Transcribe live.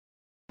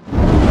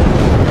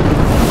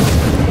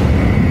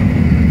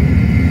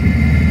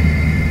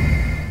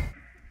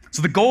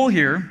So the goal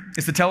here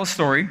is to tell a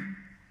story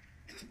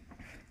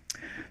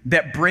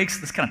that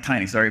breaks, it's kind of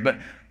tiny, sorry, but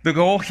the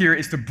goal here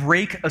is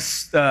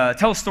to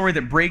tell a story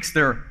that breaks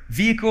their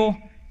vehicle,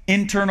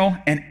 internal,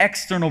 and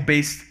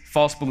external-based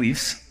false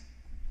beliefs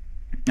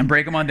and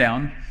break them on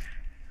down.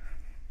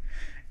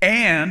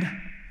 And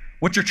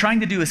what you're trying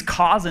to do is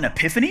cause an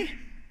epiphany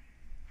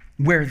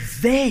where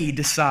they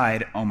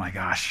decide, oh my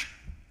gosh,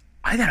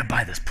 I gotta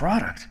buy this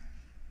product,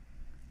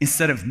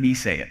 instead of me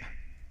say it.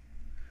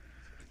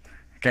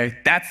 Okay,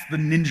 that's the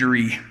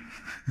ninjery.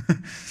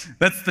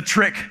 That's the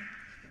trick.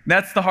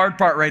 That's the hard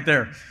part right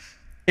there.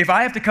 If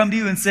I have to come to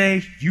you and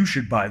say, you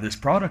should buy this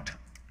product,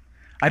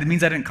 it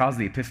means I didn't cause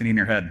the epiphany in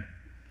your head,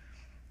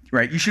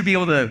 right? You should be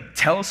able to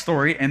tell a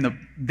story and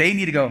they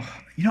need to go,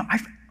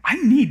 I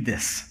need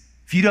this.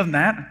 If you done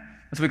that,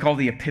 that's what we call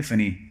the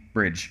Epiphany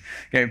Bridge,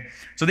 okay?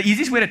 So the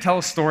easiest way to tell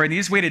a story, and the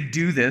easiest way to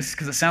do this,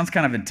 because it sounds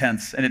kind of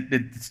intense, and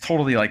it's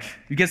totally like,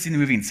 you guys seen the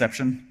movie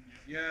Inception?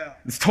 Yeah.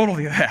 It's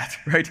totally that,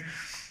 right?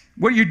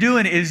 What you're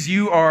doing is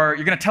you're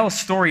gonna tell a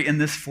story in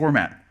this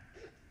format.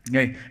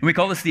 Okay, and we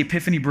call this the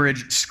Epiphany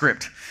Bridge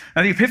Script.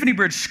 Now, the Epiphany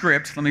Bridge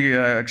Script, let me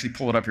actually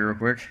pull it up here real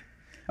quick.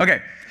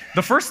 Okay,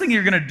 the first thing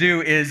you're going to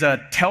do is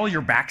tell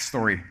your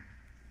backstory.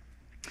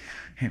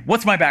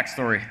 What's my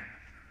backstory?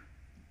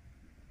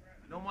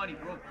 No money,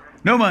 broke.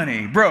 No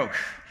money, broke,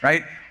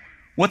 right?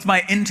 What's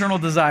my internal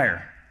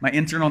desire? My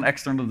internal and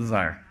external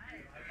desire.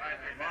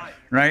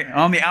 Right?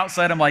 On the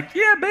outside, I'm like,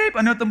 yeah, babe,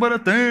 I nothing but a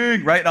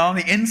thing. Right? On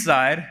the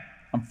inside,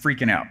 I'm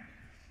freaking out.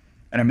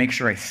 And I make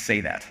sure I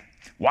say that.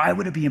 Why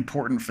would it be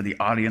important for the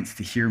audience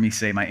to hear me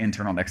say my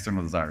internal and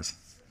external desires?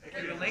 They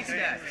can relate to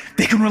that.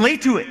 They can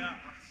relate to it.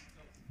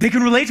 They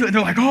can relate to it. And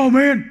they're like, oh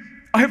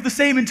man, I have the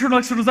same internal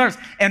and external desires.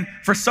 And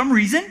for some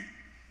reason,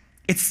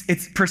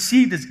 it's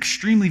perceived as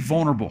extremely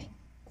vulnerable.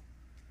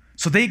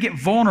 So they get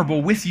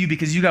vulnerable with you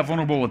because you got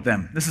vulnerable with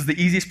them. This is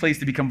the easiest place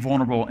to become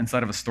vulnerable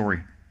inside of a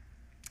story.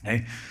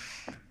 Okay?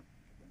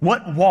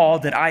 What wall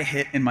did I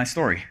hit in my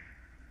story?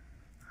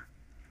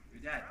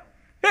 Your dad.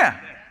 Yeah.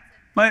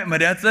 My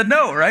dad said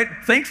no, right?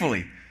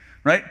 Thankfully,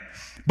 right?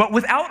 But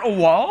without a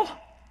wall,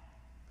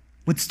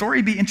 would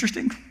story be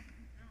interesting?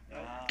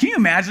 Can you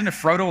imagine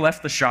if Frodo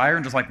left the Shire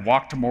and just like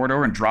walked to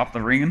Mordor and dropped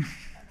the ring?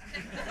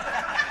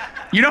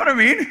 You know what I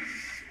mean?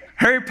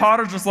 Harry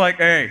Potter's just like,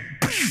 hey,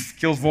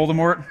 kills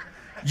Voldemort.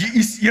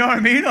 You know what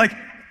I mean? Like,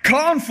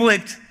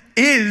 conflict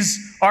is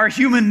our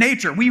human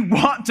nature. We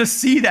want to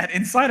see that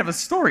inside of a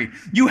story.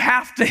 You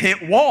have to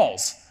hit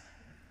walls.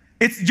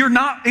 You're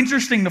not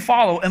interesting to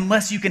follow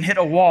unless you can hit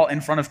a wall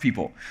in front of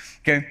people,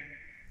 okay?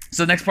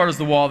 So the next part is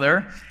the wall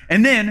there.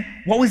 And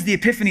then, what was the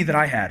epiphany that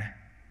I had?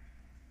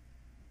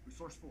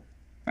 Resourceful.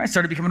 I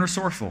started becoming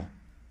resourceful.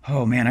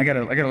 Oh man, I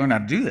gotta learn how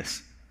to do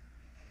this,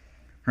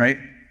 right?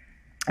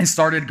 I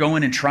started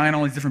going and trying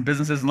all these different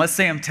businesses. And let's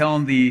say I'm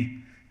telling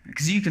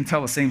because you can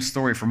tell the same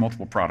story for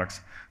multiple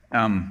products.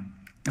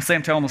 Let's say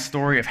I'm telling the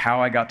story of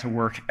how I got to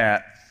work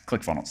at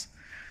ClickFunnels,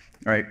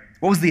 right?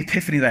 What was the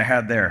epiphany that I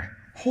had there?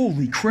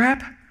 Holy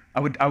crap, I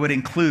would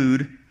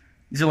include,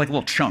 these are like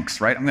little chunks,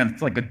 right? I'm gonna,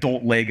 like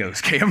adult Legos,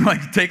 okay? I'm gonna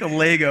take a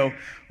Lego,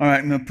 all right,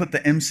 I'm gonna put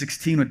the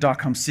M16 with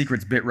 .com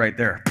secrets bit right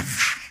there.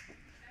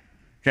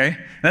 Okay,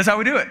 that's how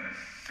we do it.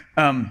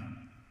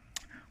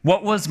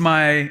 What was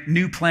my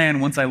new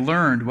plan once I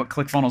learned what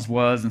ClickFunnels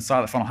was and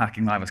saw that Funnel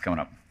Hacking Live was coming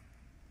up?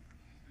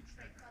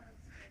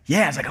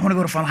 Yeah, it's like, I wanna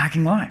go to Funnel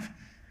Hacking Live.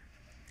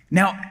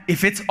 Now,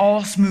 if it's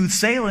all smooth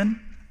sailing,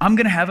 I'm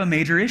gonna have a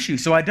major issue.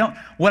 So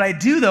what I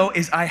do though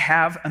is I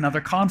have another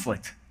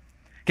conflict,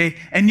 okay?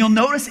 And you'll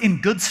notice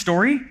in good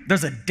story,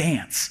 there's a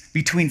dance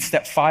between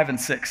step 5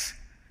 and 6,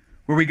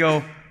 where we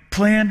go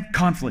plan,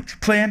 conflict,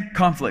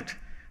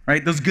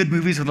 right? Those good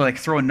movies where they like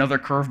throw another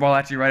curveball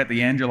at you right at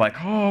the end, you're like,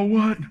 oh,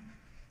 what?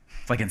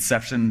 It's like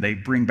Inception, they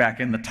bring back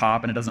in the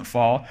top and it doesn't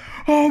fall.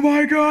 Oh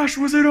my gosh,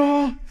 was it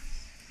all?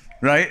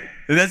 Right?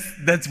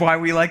 That's why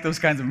we like those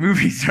kinds of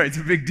movies, right? It's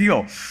a big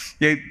deal.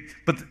 Yeah,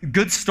 but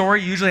good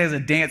story usually has a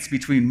dance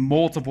between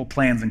multiple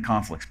plans and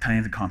conflicts,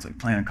 plan and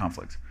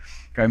conflict,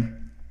 okay?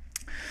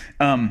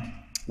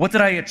 What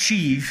did I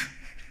achieve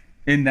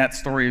in that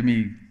story of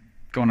me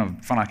going to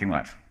Funnel Hacking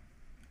Live?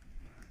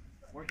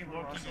 Working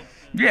with Russell.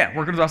 Yeah,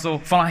 working with Russell,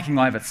 Funnel Hacking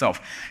Live itself.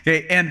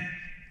 Okay, and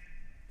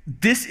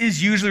this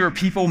is usually where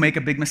people make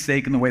a big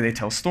mistake in the way they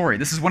tell story.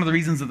 This is one of the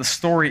reasons that the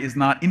story is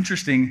not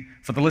interesting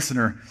for the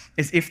listener,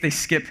 is if they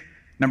skip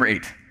number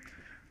 8.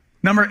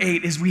 Number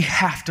 8 is we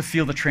have to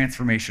feel the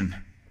transformation.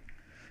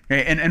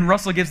 Okay, and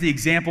Russell gives the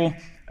example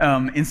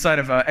inside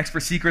of Expert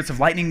Secrets of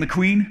Lightning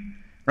McQueen,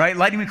 right?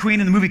 Lightning McQueen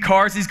in the movie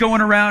Cars, he's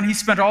going around, he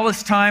spent all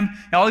this time,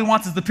 and all he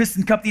wants is the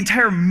piston cup. The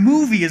entire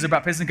movie is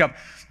about piston cup.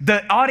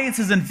 The audience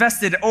has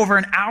invested over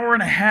an hour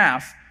and a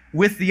half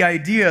with the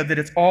idea that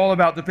it's all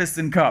about the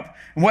piston cup.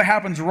 And what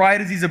happens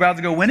right as he's about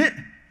to go win it?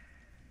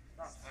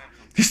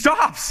 He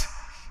stops,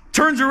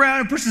 turns around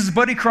and pushes his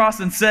buddy across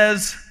and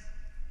says,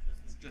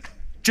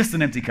 just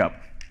an empty cup.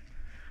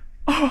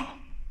 Oh,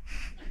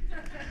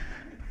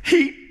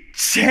 he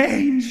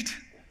changed.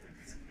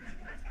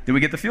 Then we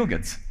get the feel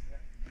goods.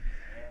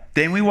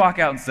 Then we walk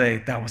out and say,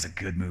 that was a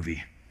good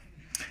movie.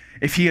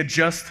 If he had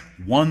just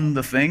won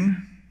the thing,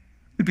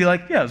 we'd be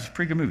like, yeah, it was a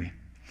pretty good movie.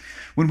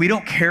 When we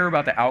don't care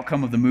about the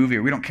outcome of the movie,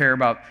 or we don't care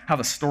about how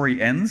the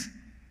story ends,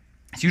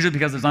 it's usually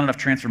because there's not enough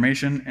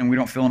transformation and we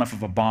don't feel enough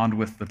of a bond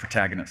with the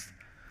protagonist.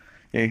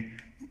 Okay?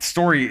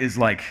 Story is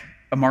like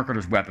a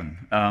marketer's weapon.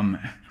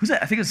 Who's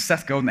that? I think it's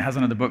Seth Godin that has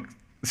another book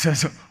that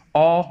says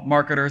all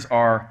marketers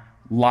are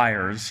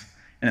liars,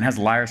 and it has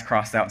liars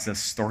crossed out and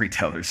says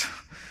storytellers.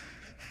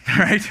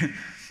 Right?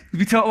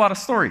 We tell a lot of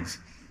stories.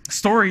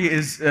 Story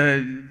is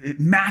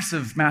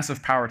massive,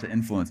 massive power to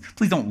influence.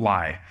 Please don't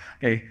lie,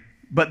 okay?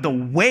 But the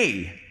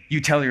way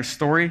you tell your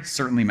story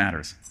certainly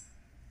matters.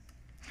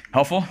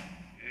 Helpful?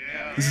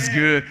 Yeah. This is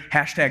good.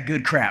 Hashtag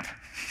good crap.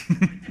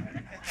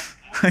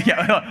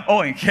 Yeah.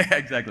 Oh, yeah,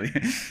 exactly.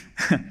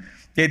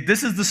 Okay,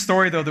 this is the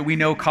story, though, that we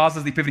know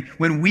causes the epiphany.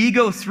 When we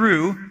go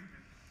through,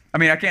 I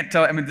mean, I can't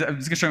tell, I mean, I'm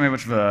just going to show you how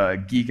much of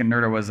a geek and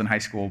nerd I was in high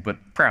school, but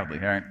proudly,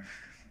 all right?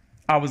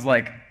 I was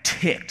like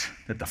ticked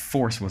that the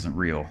Force wasn't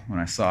real when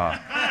I saw,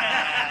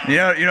 you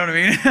know what I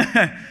mean?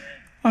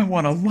 I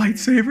want a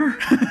lightsaber,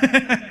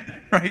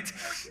 right?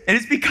 And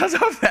it's because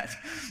of that,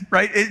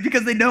 right? It's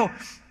because they know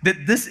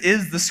that this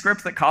is the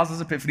script that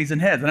causes epiphanies in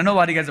heads. And I know a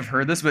lot of you guys have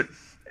heard this, but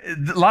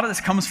a lot of this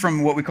comes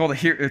from what we call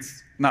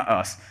it's not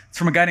us. It's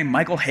from a guy named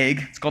Michael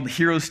Haig. It's called The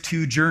Hero's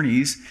Two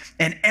Journeys.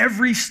 And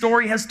every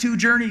story has two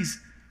journeys.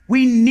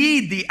 We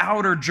need the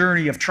outer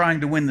journey of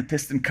trying to win the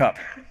Piston Cup.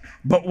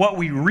 But what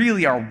we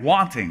really are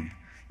wanting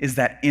is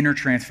that inner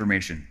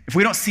transformation. If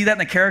we don't see that in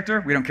the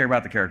character, we don't care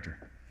about the character.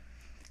 Have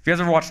you guys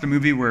ever watched a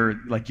movie where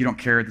like you don't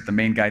care that the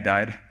main guy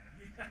died?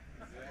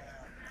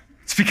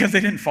 It's because they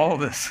didn't follow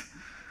this,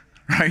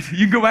 right?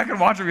 You can go back and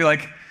watch it and be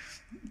like,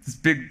 this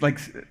big, like,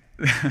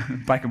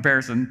 by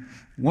comparison,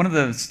 one of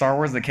the Star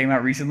Wars that came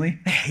out recently,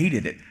 I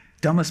hated it.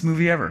 Dumbest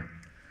movie ever.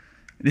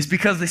 It's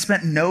because they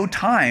spent no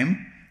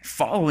time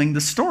following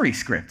the story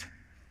script.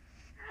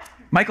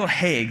 Michael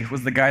Haig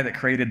was the guy that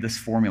created this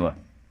formula,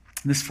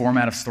 this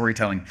format of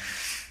storytelling.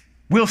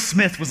 Will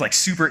Smith was like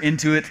super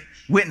into it,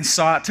 went and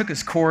saw it, took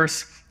his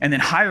course, and then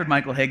hired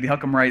Michael Haig to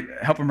help him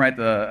write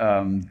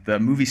the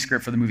movie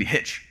script for the movie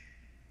Hitch.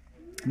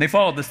 And they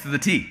followed this to the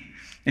T,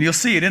 and you'll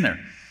see it in there.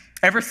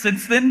 Ever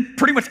since then,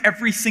 pretty much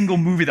every single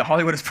movie that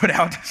Hollywood has put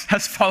out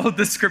has followed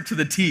this script to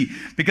the T,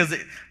 because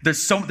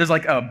there's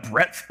like a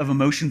breadth of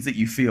emotions that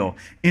you feel.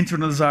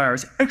 Internal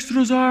desires,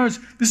 external desires.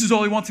 This is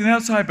all he wants on the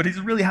outside, but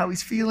he's really how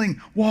he's feeling.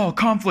 Wall,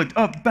 conflict,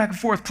 up, back and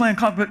forth, plan,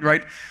 conflict,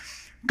 right?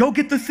 Go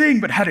get the thing,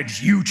 but how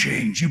did you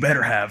change? You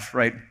better have,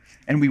 right?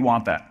 And we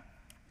want that.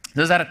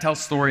 There's how to tell a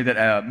story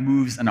that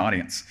moves an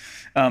audience.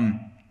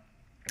 And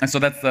so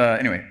that's,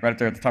 anyway, right up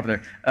there at the top of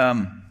there.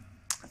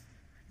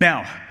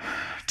 Now,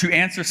 to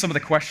answer some of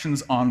the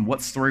questions on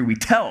what story we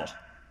tell,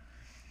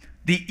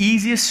 the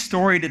easiest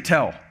story to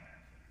tell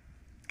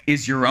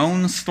is your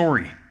own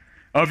story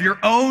of your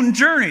own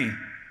journey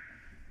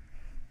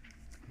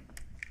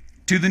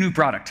to the new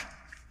product.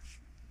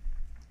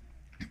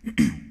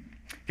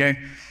 Okay?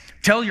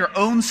 Tell your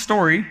own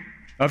story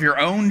of your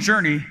own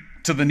journey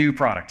to the new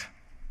product.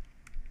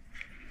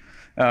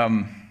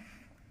 I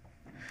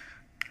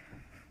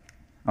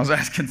was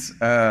asking,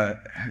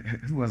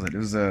 who was it? It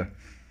was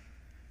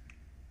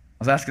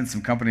I was asking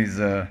some companies,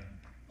 why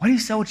do you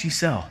sell what you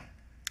sell?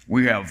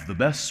 We have the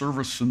best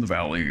service in the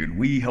valley, and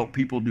we help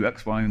people do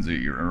X, Y, and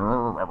Z.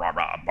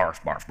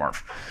 Barf, barf,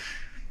 barf.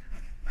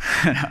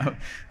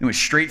 It was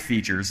straight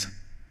features,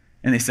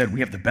 and they said,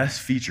 we have the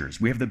best features.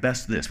 We have the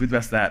best this, we have the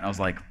best that. And I was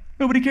like,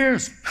 nobody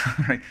cares,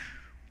 right?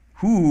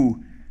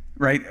 Who,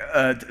 right?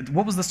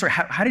 What was the story?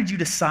 How did you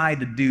decide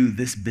to do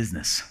this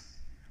business?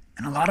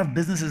 And a lot of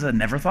businesses had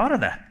never thought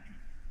of that.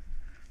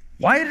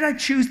 Why did I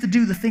choose to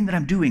do the thing that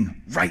I'm doing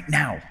right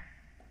now?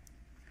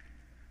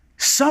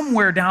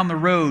 Somewhere down the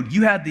road,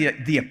 you had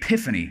the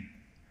epiphany.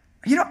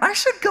 You know, I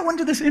should go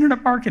into this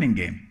internet marketing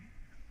game.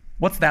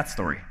 What's that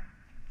story?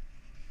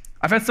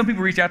 I've had some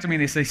people reach out to me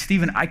and they say,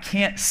 Stephen, I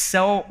can't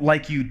sell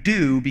like you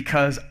do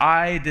because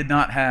I did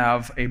not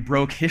have a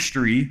broke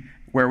history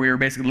where we were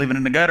basically living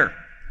in the gutter,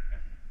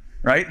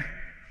 right?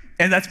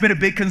 And that's been a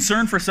big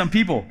concern for some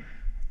people.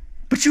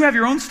 But you have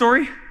your own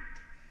story.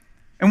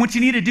 And what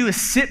you need to do is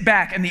sit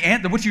back,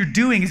 and what you're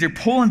doing is you're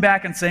pulling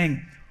back and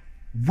saying,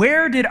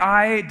 where did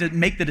I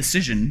make the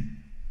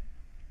decision?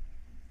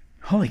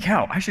 Holy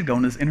cow, I should go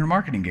into this internet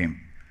marketing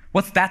game.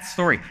 What's that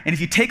story? And if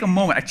you take a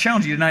moment, I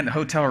challenge you tonight in the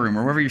hotel room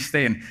or wherever you're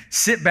staying,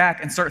 sit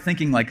back and start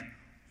thinking like,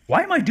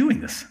 why am I doing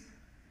this?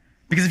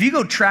 Because if you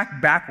go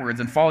track backwards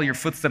and follow your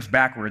footsteps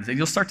backwards, and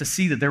you'll start to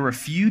see that there were a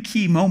few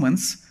key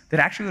moments that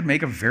actually would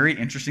make a very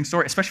interesting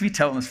story, especially if you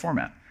tell it in this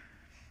format.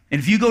 And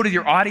if you go to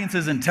your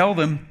audiences and tell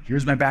them,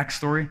 here's my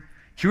backstory,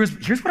 here's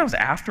what I was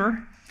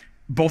after,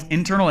 both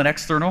internal and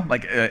external,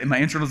 like in my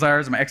internal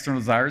desires and my external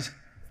desires.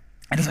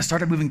 And as I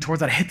started moving towards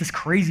that, I hit this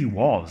crazy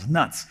wall. It was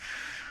nuts.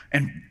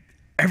 And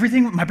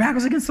everything, my back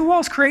was against the wall.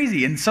 It was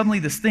crazy. And suddenly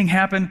this thing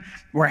happened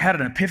where I had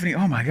an epiphany.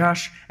 Oh my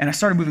gosh. And I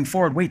started moving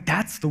forward. Wait,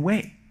 that's the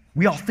way.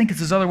 We all think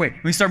it's this other way.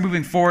 When we start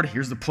moving forward,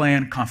 here's the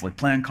plan, conflict,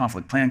 plan,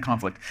 conflict, plan,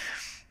 conflict.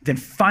 Then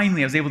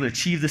finally, I was able to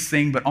achieve this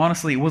thing, but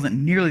honestly, it wasn't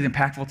nearly as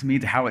impactful to me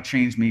to how it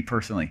changed me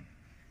personally.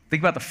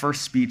 Think about the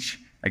first speech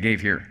I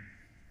gave here.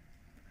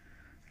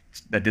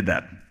 I did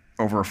that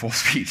over a full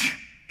speech,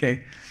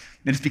 okay?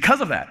 And it's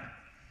because of that.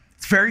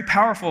 It's very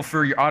powerful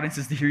for your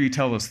audiences to hear you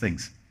tell those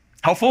things.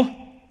 Helpful?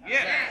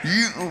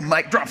 Yeah.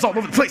 Mic drops all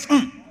over the place.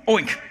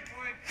 Oink.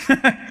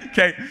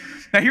 Okay.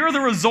 Now, here are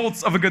the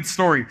results of a good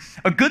story.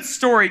 A good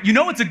story, you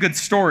know it's a good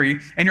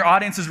story, and your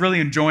audience is really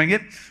enjoying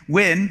it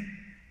when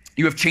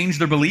you have changed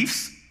their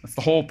beliefs. That's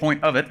the whole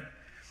point of it.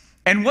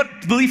 And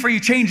what belief are you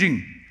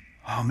changing?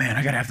 Oh man,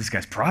 I gotta have this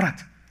guy's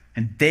product.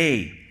 And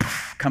they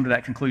come to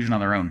that conclusion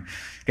on their own.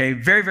 Okay,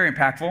 very, very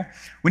impactful.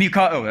 When you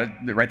call,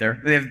 right there,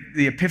 they have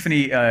the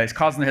Epiphany is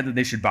cause in their head that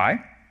they should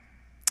buy.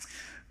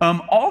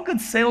 All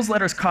good sales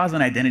letters cause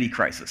an identity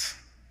crisis.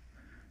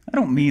 I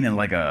don't mean in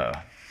like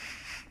a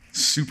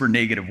super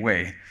negative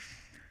way.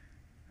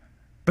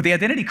 But the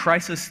identity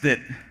crisis that,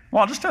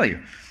 well, I'll just tell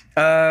you.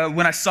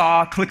 When I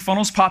saw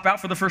ClickFunnels pop out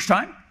for the first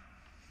time,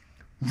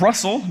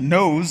 Russell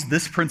knows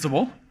this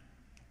principle.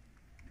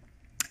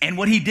 And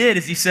what he did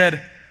is he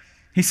said,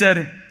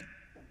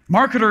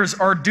 marketers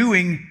are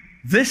doing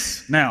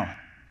this now.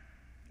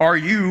 Are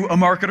you a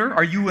marketer?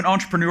 Are you an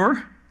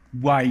entrepreneur?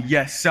 Why,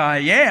 yes, I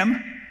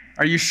am.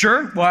 Are you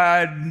sure?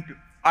 Why,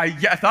 I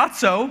thought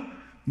so.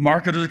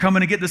 Marketers are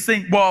coming to get this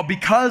thing. Well,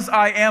 because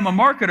I am a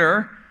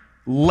marketer,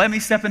 let me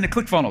step into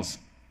ClickFunnels.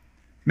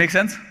 Make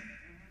sense?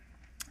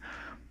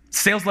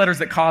 Sales letters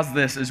that cause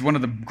this is one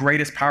of the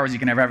greatest powers you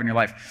can ever have in your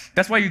life.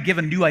 That's why you give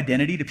a new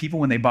identity to people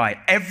when they buy.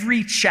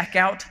 Every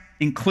checkout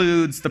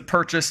includes the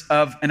purchase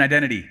of an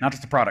identity, not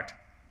just a product.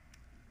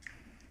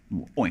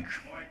 Oink.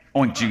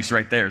 Oink juice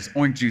right there. There's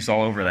oink juice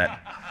all over that.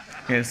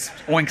 Okay, it's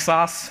oink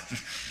sauce.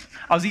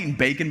 I was eating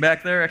bacon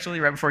back there,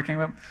 actually, right before I came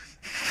up.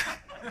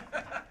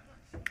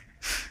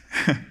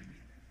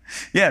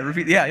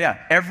 Yeah.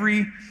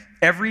 Every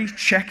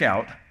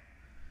checkout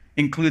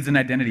includes an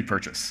identity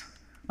purchase,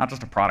 not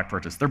just a product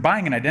purchase. They're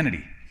buying an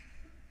identity.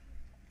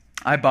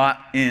 I bought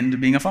into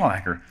being a funnel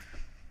hacker.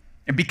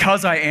 And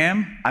because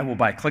I will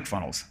buy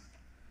ClickFunnels.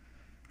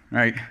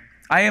 Right?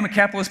 I am a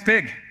capitalist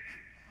pig.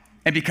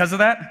 And because of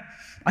that,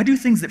 I do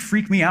things that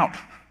freak me out.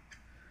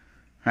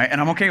 Right? And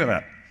I'm okay with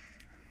that.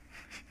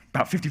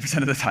 About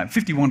 50% of the time,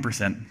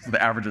 51% for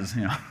the averages,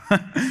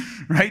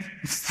 right?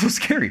 It's so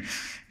scary.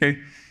 Okay.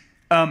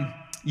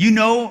 You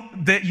know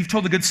that you've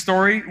told a good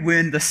story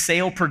when the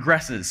sale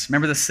progresses.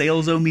 Remember the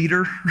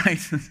sales-o-meter, right?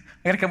 I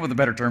gotta come up with a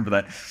better term for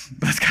that,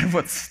 but that's kind of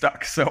what's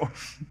stuck. So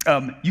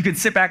you can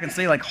sit back and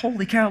say like,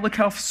 holy cow, look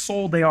how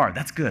sold they are.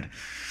 That's good.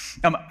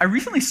 I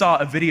recently saw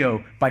a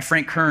video by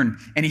Frank Kern,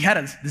 and he had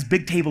this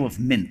big table of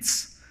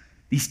mints,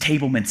 these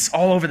table mints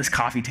all over this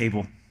coffee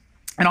table.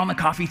 And on the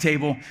coffee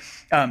table,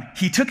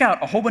 he took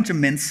out a whole bunch of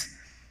mints,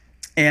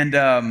 and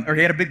or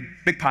he had a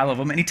big pile of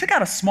them, and he took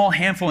out a small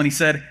handful, and he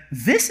said,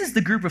 this is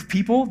the group of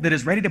people that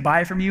is ready to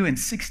buy from you in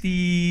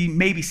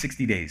maybe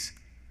 60 days,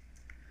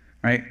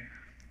 right?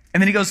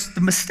 And then he goes,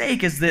 the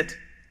mistake is that,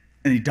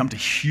 and he dumped a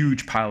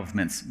huge pile of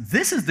mints.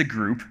 This is the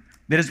group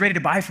that is ready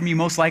to buy from you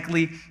most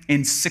likely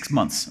in 6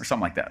 months or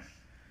something like that,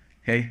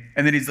 okay?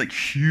 And then he's like,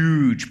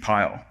 huge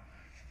pile.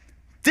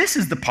 This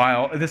is the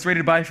pile that's ready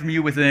to buy from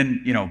you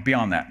within,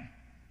 beyond that.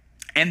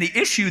 And the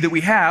issue that we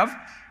have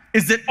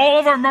is that all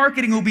of our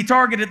marketing will be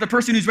targeted at the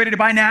person who's ready to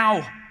buy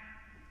now.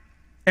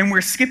 And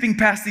we're skipping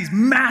past these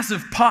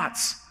massive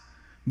pots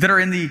that are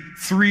in the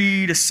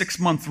 3 to 6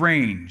 month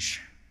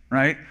range,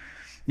 right?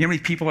 You know how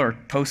many people are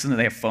posting that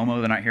they have FOMO,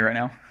 they're not here right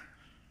now?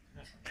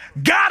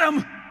 Got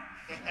them!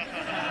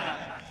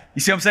 You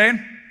see what I'm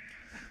saying?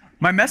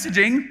 My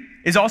messaging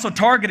is also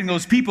targeting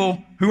those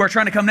people who are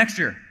trying to come next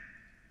year.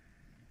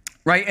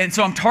 Right? And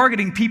so I'm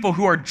targeting people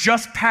who are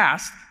just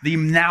past the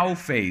now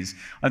phase,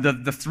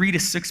 the 3 to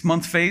 6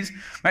 month phase.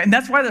 Right? And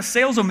that's why the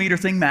sales-o-meter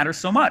thing matters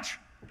so much.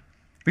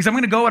 Because I'm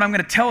going to go and I'm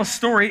going to tell a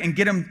story and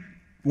get them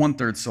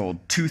 1/3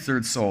 sold,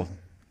 2/3 sold.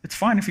 It's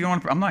fine if you don't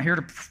want to, I'm not here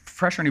to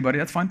pressure anybody.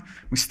 That's fine.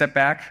 We step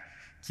back,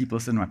 keep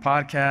listening to my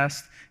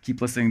podcast,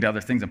 keep listening to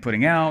other things I'm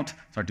putting out,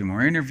 start doing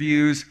more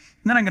interviews.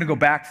 And then I'm going to go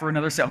back for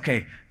another sale.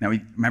 Okay, now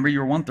remember you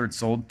were 1/3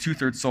 sold,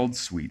 2/3 sold,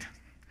 sweet.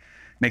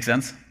 Make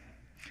sense?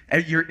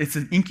 It's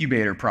an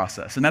incubator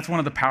process, and that's one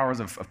of the powers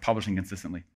of publishing consistently.